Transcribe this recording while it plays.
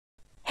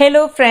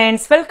Hello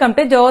friends, welcome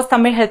to Joe's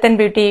Tamil Health and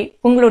Beauty.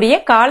 உங்களுடைய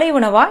காலை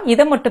உணவா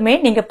இத மட்டுமே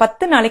நீங்க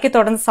 10 நாளைக்கு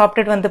தொடர்ந்து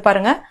சாப்பிட்டுட்டு வந்து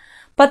பாருங்க.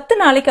 10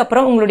 நாளைக்கு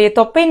அப்புறம் உங்களுடைய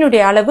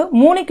தொப்பையினுடைய அளவு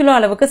 3 கிலோ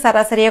அளவுக்கு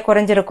சராசரியா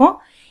குறைஞ்சிருக்கும்.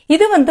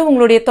 இது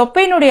உங்களுடைய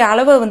தொப்பையினுடைய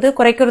அளவை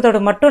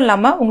குறைக்கிறதோடு மட்டும்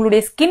இல்லாம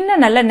உங்களுடைய ஸ்கின்னை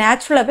நல்ல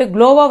நேச்சுரலாவே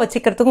க்ளோவா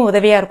வச்சுக்கிறதுக்கும்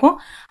உதவியா இருக்கும்.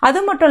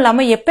 அது மட்டும்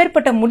இல்லாம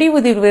எப்பேற்பட்ட முடி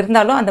உதிர்வு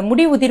இருந்தாலும் அந்த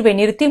முடி உதிர்வை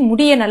நிறுத்தி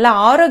முடியை நல்ல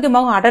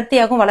ஆரோக்கியமாகவும்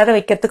அடர்த்தியாகவும் வளர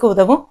வைக்கிறதுக்கு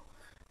உதவும்.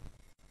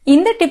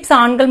 இந்த டிப்ஸ்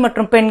ஆண்கள்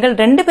மற்றும் பெண்கள்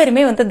ரெண்டு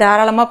பேருமே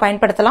தாராளமா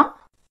பயன்படுத்தலாம்.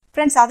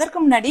 ஃப்ரெண்ட்ஸ், அதற்கு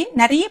முன்னாடி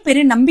நிறைய பேர்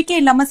நம்பிக்கை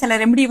இல்லாம சில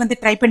ரெமடியை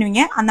ட்ரை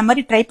பண்ணுவீங்க. அந்த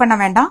மாதிரி ட்ரை பண்ண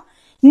வேண்டாம்.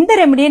 இந்த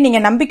ரெமடியை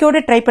நீங்க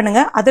நம்பிக்கையோட ட்ரை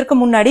பண்ணுங்க. அதற்கு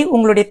முன்னாடி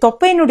உங்களுடைய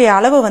தொப்பையினுடைய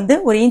அளவு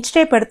ஒரு இன்ச்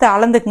டேப் எடுத்து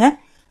அளந்துக்குங்க.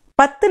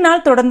 10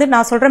 நாள் தொடர்ந்து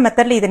நான் சொல்ற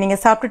மெத்தட்ல இதை நீங்க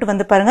சாப்பிட்டுட்டு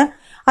வந்து பாருங்க.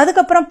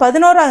 அதுக்கப்புறம்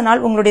 11வது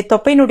நாள் உங்களுடைய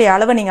தொப்பையினுடைய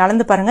அளவை நீங்க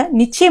அளந்து பாருங்க.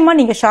 நிச்சயமா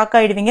நீங்க ஷாக்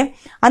ஆயிடுவீங்க.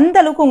 அந்த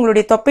அளவுக்கு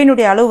உங்களுடைய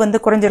தொப்பையினுடைய அளவு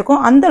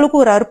குறைஞ்சிருக்கும். அந்த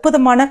அளவுக்கு ஒரு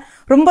அற்புதமான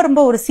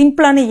ரொம்ப ஒரு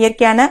சிம்பிளான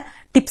இயற்கையான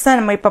டிப்ஸா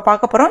நம்ம இப்ப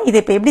பார்க்க போறோம். இதை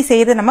இப்ப எப்படி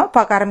செய்யறது நம்ம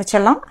பார்க்க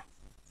ஆரம்பிச்சிடலாம்.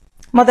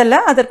 முதல்ல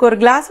அதற்கு ஒரு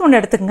கிளாஸ் ஒன்று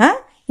எடுத்துங்க.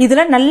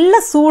 இதுல நல்ல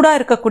சூடா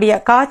இருக்கக்கூடிய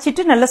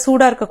காய்ச்சிட்டு நல்ல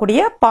சூடா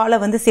இருக்கக்கூடிய பாலை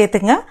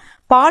சேர்த்துங்க.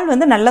 பால்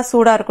நல்லா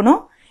சூடா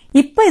இருக்கணும்.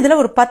 இப்ப இதுல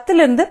ஒரு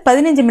 10ல இருந்து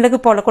 15 மிளகு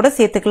போல கூட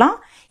சேர்த்துக்கலாம்.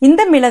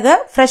 இந்த மிளகை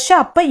ஃப்ரெஷ்ஷா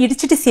அப்ப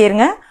இடிச்சிட்டு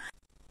சேருங்க.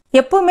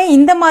 எப்பவுமே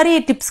இந்த மாதிரி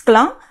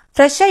டிப்ஸ்க்கெல்லாம்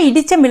ஃப்ரெஷ்ஷா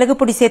இடிச்ச மிளகு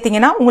பொடி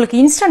சேர்த்தீங்கன்னா உங்களுக்கு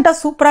இன்ஸ்டன்டா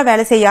சூப்பரா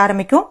வேலை செய்ய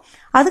ஆரம்பிக்கும்.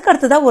 அதுக்கு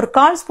அடுத்ததா ஒரு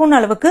 1/4 ஸ்பூன்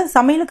அளவுக்கு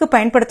சமையலுக்கு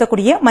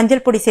பயன்படுத்தக்கூடிய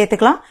மஞ்சள் பொடி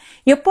சேர்த்துக்கலாம்.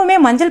 எப்பவுமே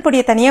மஞ்சள்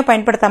பொடியை தனியா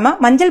பயன்படுத்தாம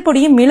மஞ்சள்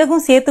பொடியும்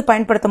மிளகும் சேர்த்து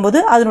பயன்படுத்தும்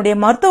போது அதனுடைய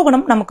மருத்துவ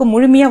குணம் நமக்கு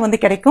முழுமையா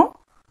கிடைக்கும்.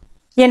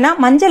 ஏன்னா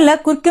மஞ்சள்ல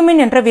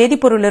குர்குமின் என்ற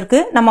வேதிப்பொருள் இருக்கு.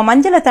 நம்ம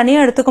மஞ்சளை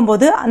தனியா எடுத்துக்கும்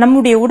போது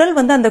நம்முடைய உடல்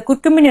அந்த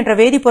குர்குமின் என்ற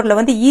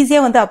வேதிப்பொருளை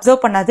ஈஸியா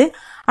அப்சர்வ் பண்ணாது.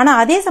 ஆனா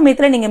அதே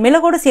சமயத்துல நீங்க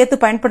மிளகோடு சேர்த்து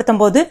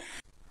பயன்படுத்தும் போது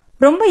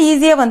ரொம்ப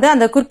ஈஸியா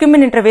அந்த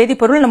குர்குமின் என்ற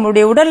வேதிப்பொருள்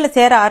நம்மளுடைய உடல்ல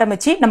சேர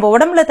ஆரம்பிச்சு நம்ம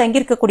உடம்புல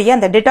தங்கியிருக்கக்கூடிய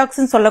அந்த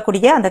டிடாக்ஸ்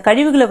சொல்லக்கூடிய அந்த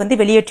கழிவுகளை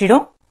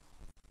வெளியேற்றிடும்.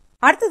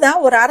 அடுத்ததா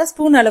ஒரு 1/2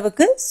 ஸ்பூன்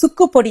அளவுக்கு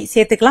சுக்கு பொடி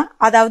சேர்த்துக்கலாம்.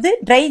 அதாவது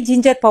ட்ரை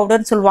ஜிஞ்சர்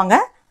பவுடர்னு சொல்லுவாங்க.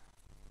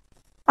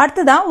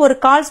 அடுத்ததா ஒரு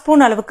 1/4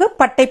 ஸ்பூன் அளவுக்கு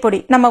பட்டை பொடி.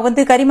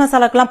 நம்ம கறி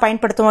மசாலாக்கெல்லாம்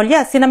பயன்படுத்துவோம்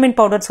இல்லையா, சினமின்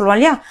பவுடர் சொல்லுவோம்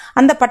இல்லையா,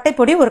 அந்த பட்டை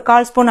பொடி ஒரு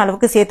 1/4 ஸ்பூன்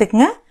அளவுக்கு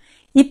சேர்த்துக்குங்க.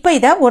 இப்ப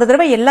இத ஒரு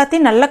தடவை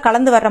எல்லாத்தையும் நல்லா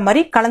கலந்து வர்ற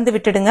மாதிரி கலந்து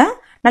விட்டுடுங்க.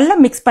 நல்லா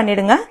மிக்ஸ்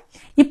பண்ணிடுங்க.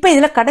 இப்ப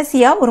இதுல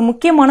கடைசியா ஒரு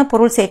முக்கியமான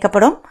பொருள்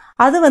சேர்க்கப்படும்.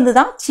 அது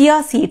தான் சியா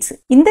சீட்ஸ்.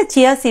 இந்த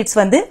சியா சீட்ஸ்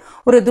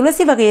ஒரு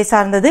துளசி வகையை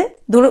சார்ந்தது.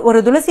 ஒரு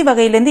துளசி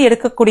வகையிலிருந்து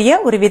எடுக்கக்கூடிய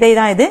ஒரு விதை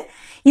தான் இது.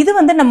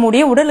 இது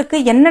நம்முடைய உடலுக்கு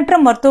எண்ணற்ற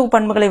மருத்துவ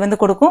பண்புகளை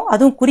கொடுக்கும்.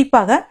 அதுவும்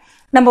குறிப்பாக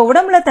நம்ம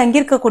உடம்புல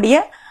தங்கியிருக்கக்கூடிய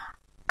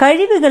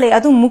கழிவுகளை,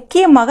 அதுவும்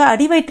முக்கியமாக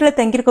அடிவயிற்றுல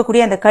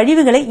தங்கியிருக்கக்கூடிய அந்த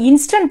கழிவுகளை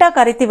இன்ஸ்டன்டா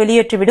கரைத்து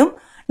வெளியேற்றிவிடும்.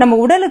 நம்ம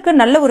உடலுக்கு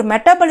நல்ல ஒரு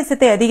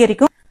மெட்டாபாலிசத்தை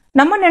அதிகரிக்கும்.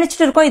 நம்ம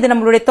நினைச்சிட்டு இருக்கோம் இது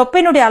நம்மளுடைய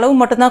தொப்பையினுடைய அளவு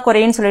மட்டும் தான்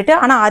குறையும் சொல்லிட்டு,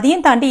 ஆனா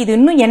அதையும் தாண்டி இது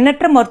இன்னும்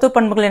எண்ணற்ற மருத்துவ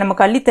பண்புகளை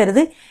நமக்கு அள்ளி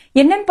தருது.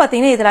 என்னன்னு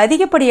பாத்தீங்கன்னா இதுல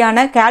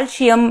அதிகப்படியான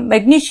கால்சியம்,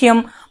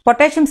 மெக்னீசியம்,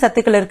 பொட்டாசியம்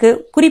சத்துக்கள் இருக்கு.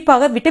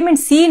 குறிப்பாக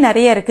விட்டமின் சி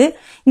நிறைய இருக்கு.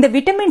 இந்த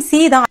விட்டமின்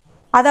சி தான்,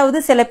 அதாவது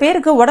சில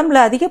பேருக்கு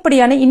உடம்புல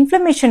அதிகப்படியான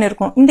இன்ஃபிளமேஷன்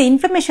இருக்கும். இந்த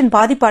இன்ஃபிளமேஷன்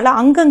பாதிப்பால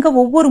அங்கங்க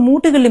ஒவ்வொரு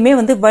மூட்டுகளிலுமே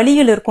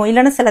வலிகள் இருக்கும்.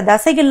 இல்லைன்னா சில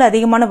தசைகள்ல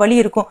அதிகமான வலி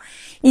இருக்கும்.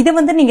 இது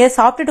நீங்க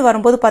சாப்பிட்டுட்டு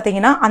வரும்போது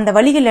பாத்தீங்கன்னா அந்த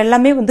வலிகள்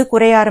எல்லாமே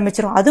குறைய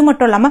ஆரம்பிச்சிடும். அது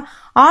மட்டும் இல்லாம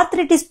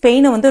ஆர்த்ரைட்டிஸ்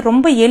பெயினை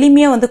ரொம்ப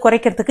எளிமையா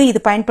குறைக்கிறதுக்கு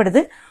இது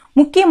பயன்படுது.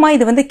 முக்கியமா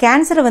இது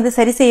கேன்சரை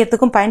சரி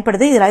செய்யறதுக்கும்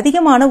பயன்படுது. இதுல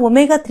அதிகமான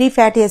ஒமேகா 3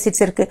 ஃபேட்டி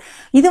ஆசிட்ஸ் இருக்கு.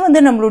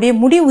 இது நம்மளுடைய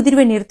முடி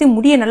உதிர்வை நிறுத்தி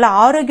முடியை நல்லா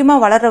ஆரோக்கியமா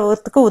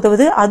வளர்றதுக்கு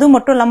உதவுது. அது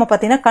மட்டும் இல்லாம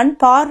பாத்தீங்கன்னா கண்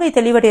பார்வை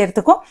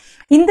தெளிவடையறதுக்கும்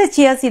இந்த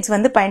சியா சீட்ஸ்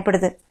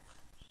பயன்படுது.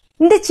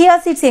 இந்த சியா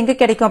சீட்ஸ் எங்க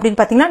கிடைக்கும்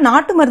அப்படின்னு பாத்தீங்கன்னா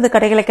நாட்டு மருந்து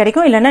கடைகளை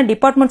கிடைக்கும். இல்லைன்னா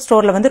டிபார்ட்மெண்ட்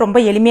ஸ்டோர்ல ரொம்ப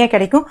எளிமையா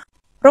கிடைக்கும்.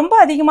 ரொம்ப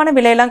அதிகமான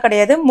விலையெல்லாம்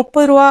கிடையாது.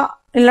 30 ரூபா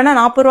இல்லைன்னா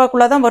 40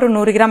 ரூபாக்குள்ளதான் வரும்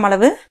 100 கிராம்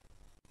அளவு.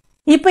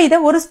 இப்ப இத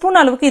ஒரு ஸ்பூன்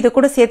அளவுக்கு இது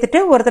கூட சேர்த்துட்டு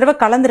ஒரு தடவை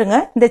கலந்துருங்க.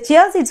 இந்த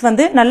சியா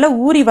சீட்ஸ் நல்லா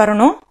ஊறி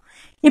வரணும்.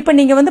 இப்ப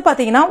நீங்க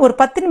பாத்தீங்கன்னா ஒரு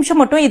 10 நிமிஷம்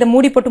மட்டும் இதை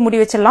மூடி போட்டு மூடி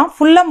வச்சிடலாம்.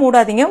 ஃபுல்லா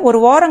மூடாதீங்க. ஒரு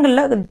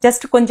ஓரங்கள்ல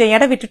ஜஸ்ட் கொஞ்சம்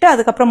எடை விட்டுட்டு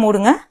அதுக்கப்புறம்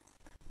மூடுங்க.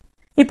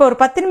 இப்ப ஒரு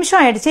 10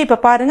 நிமிஷம் ஆயிடுச்சு. இப்ப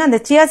பாருங்க அந்த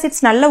சியா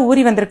சீட்ஸ் நல்லா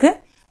ஊறி வந்திருக்கு.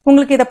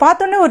 உங்களுக்கு இதை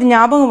பார்த்தோன்னே ஒரு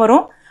ஞாபகம்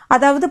வரும்.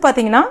 அதாவது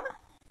பாத்தீங்கன்னா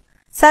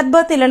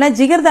சர்பத் இல்லைன்னா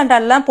ஜிகர்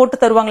தண்டாலாம் போட்டு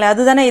தருவாங்களே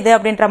அதுதானே இது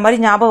அப்படின்ற மாதிரி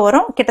ஞாபகம்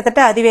வரும்.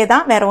 கிட்டத்தட்ட அதுவே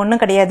தான், வேற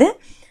ஒன்றும் கிடையாது.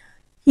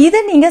 இதை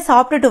நீங்க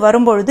சாப்பிட்டுட்டு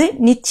வரும்பொழுது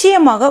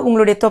நிச்சயமாக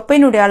உங்களுடைய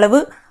தொப்பையினுடைய அளவு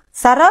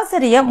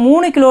சராசரியா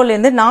 3 கிலோல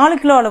இருந்து 4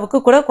 கிலோ அளவுக்கு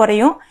கூட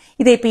குறையும்.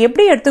 இதை இப்ப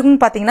எப்படி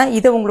எடுத்துக்கணும்னு பாத்தீங்கன்னா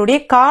இதை உங்களுடைய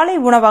காலை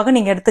உணவாக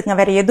நீங்க எடுத்துக்கங்க.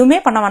 வேற எதுவுமே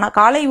பண்ண வேணாம்.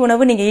 காலை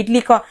உணவு நீங்க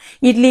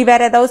இட்லி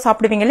வேற ஏதாவது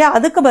சாப்பிடுவீங்க இல்லையா,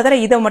 அதுக்கு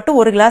பதிலாக இதை மட்டும்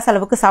ஒரு கிளாஸ்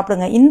அளவுக்கு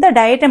சாப்பிடுங்க. இந்த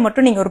டயட்டை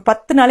மட்டும் நீங்க ஒரு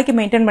 10 நாளைக்கு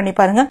மெயின்டைன் பண்ணி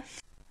பாருங்க.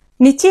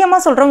 நிச்சயமா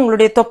சொல்றோம்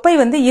உங்களுடைய தொப்பை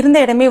இருந்த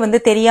இடமே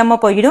தெரியாம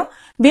போயிடும்.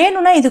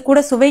 வேணும்னா இது கூட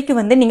சுவைக்கு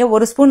நீங்க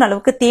ஒரு ஸ்பூன்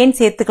அளவுக்கு தேன்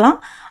சேர்த்துக்கலாம்.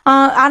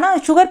 ஆனா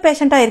சுகர்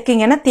பேஷண்டா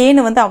இருக்கீங்கன்னா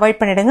தேன் அவாய்ட்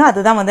பண்ணிடுங்க.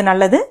 அதுதான்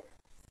நல்லது.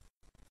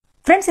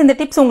 ஃப்ரெண்ட்ஸ், இந்த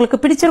டிப்ஸ் உங்களுக்கு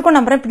பிடிச்சிருக்கும்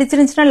நம்புறேன்.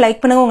 பிடிச்சிருந்துச்சுன்னா லைக்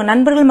பண்ணுங்க. உங்க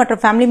நண்பர்கள்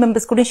மற்றும் ஃபேமிலி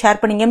மெம்பர்ஸ் கூட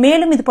ஷேர் பண்ணுங்க.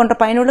 மேலும் இது போன்ற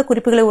பயனுள்ள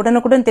குறிப்புகளை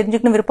உடனுக்குடன்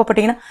தெரிஞ்சுக்கணும்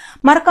விருப்பப்பட்டீங்கன்னா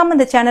மறக்காம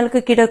இந்த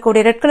சேனலுக்கு கீழே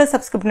கூடிய ரெட் கலர்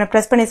சப்ஸ்கிரைப்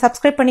பிரஸ் பண்ணி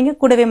சப்ஸ்கிரைப் பண்ணீங்க.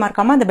 கூடவே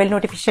மறக்காம அந்த பெல்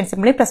நோட்டிபிகேஷன்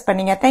சிம்பிளை பிரஸ்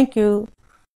பண்ணீங்க. தேங்க்யூ.